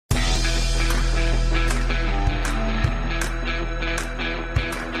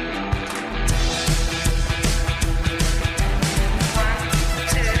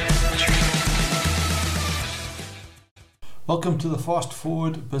Welcome to the Fast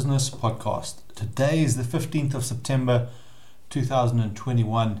Forward Business Podcast. Today is the 15th of September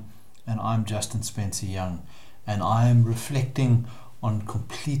 2021 and I'm Justin Spencer Young and I am reflecting on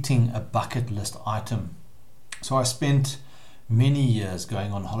completing a bucket list item. So I spent many years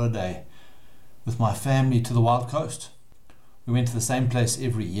going on holiday with my family to the Wild Coast. We went to the same place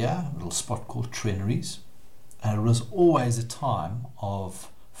every year, a little spot called Treneries, and it was always a time of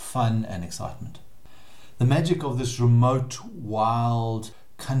fun and excitement. The magic of this remote, wild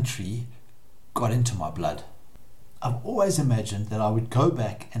country got into my blood. I've always imagined that I would go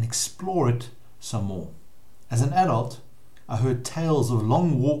back and explore it some more. As an adult, I heard tales of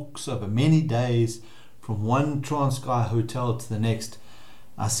long walks over many days from one Transkei hotel to the next.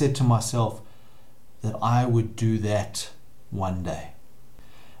 I said to myself that I would do that one day.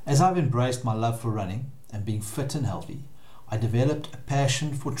 As I've embraced my love for running and being fit and healthy, I developed a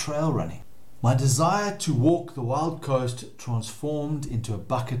passion for trail running. My desire to walk the Wild Coast transformed into a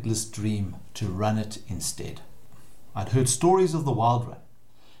bucket list dream to run it instead. I'd heard stories of the Wild Run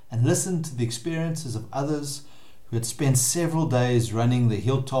and listened to the experiences of others who had spent several days running the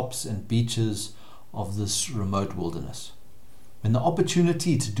hilltops and beaches of this remote wilderness. When the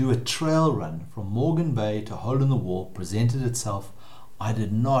opportunity to do a trail run from Morgan Bay to Hole in the Wall presented itself, I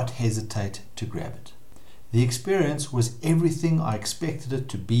did not hesitate to grab it. The experience was everything I expected it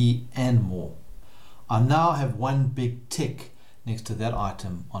to be and more. I now have one big tick next to that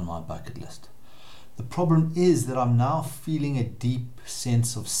item on my bucket list. The problem is that I'm now feeling a deep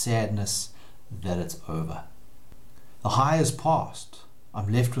sense of sadness that it's over. The high is past.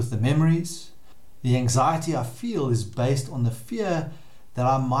 I'm left with the memories. The anxiety I feel is based on the fear that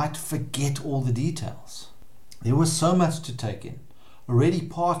I might forget all the details. There was so much to take in. Already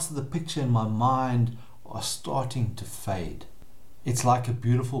parts of the picture in my mind are starting to fade. It's like a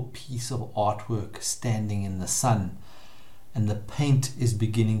beautiful piece of artwork standing in the sun, and the paint is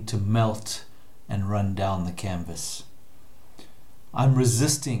beginning to melt and run down the canvas. I'm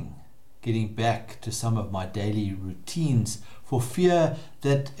resisting getting back to some of my daily routines for fear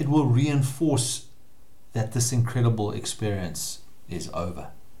that it will reinforce that this incredible experience is over.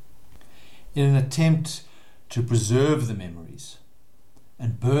 In an attempt to preserve the memories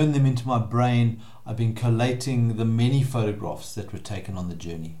and burn them into my brain, I've been collating the many photographs that were taken on the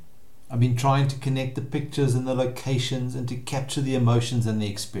journey. I've been trying to connect the pictures and the locations and to capture the emotions and the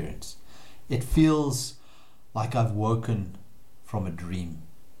experience. It feels like I've woken from a dream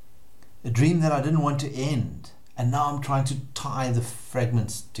that I didn't want to end, and now I'm trying to tie the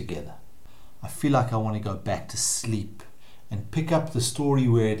fragments together. I feel like I want to go back to sleep and pick up the story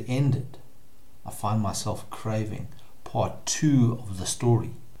where it ended. I find myself craving part 2 of the story.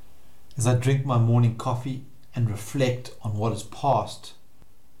 As I drink my morning coffee and reflect on what is past,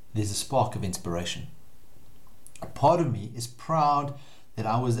 there's a spark of inspiration. A part of me is proud that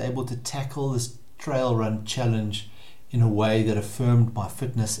I was able to tackle this trail run challenge in a way that affirmed my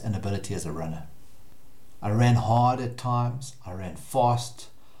fitness and ability as a runner. I ran hard at times, I ran fast,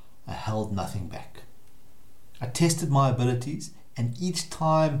 I held nothing back. I tested my abilities and each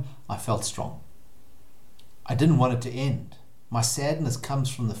time I felt strong. I didn't want it to end. My sadness comes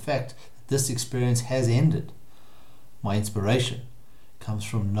from the fact that this experience has ended. My inspiration comes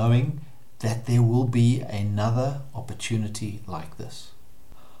from knowing that there will be another opportunity like this.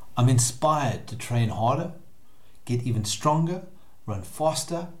 I'm inspired to train harder, get even stronger, run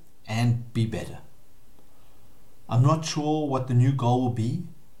faster, and be better. I'm not sure what the new goal will be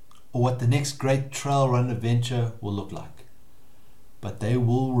or what the next great trail run adventure will look like, but they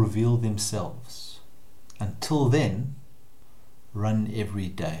will reveal themselves. Until then, run every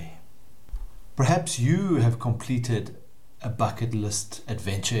day. Perhaps you have completed a bucket list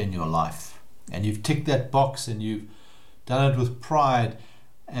adventure in your life and you've ticked that box and you've done it with pride,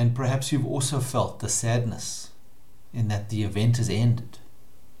 and perhaps you've also felt the sadness in that the event has ended.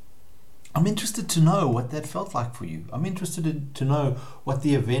 I'm interested to know what that felt like for you. I'm interested to know what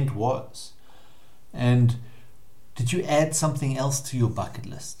the event was. And did you add something else to your bucket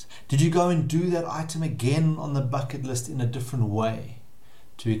list? Did you go and do that item again on the bucket list in a different way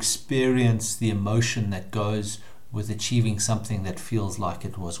to experience the emotion that goes with achieving something that feels like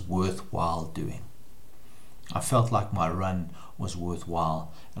it was worthwhile doing? I felt like my run was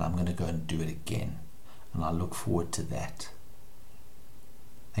worthwhile and I'm going to go and do it again. And I look forward to that.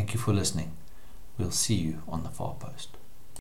 Thank you for listening. We'll see you on the Far Post.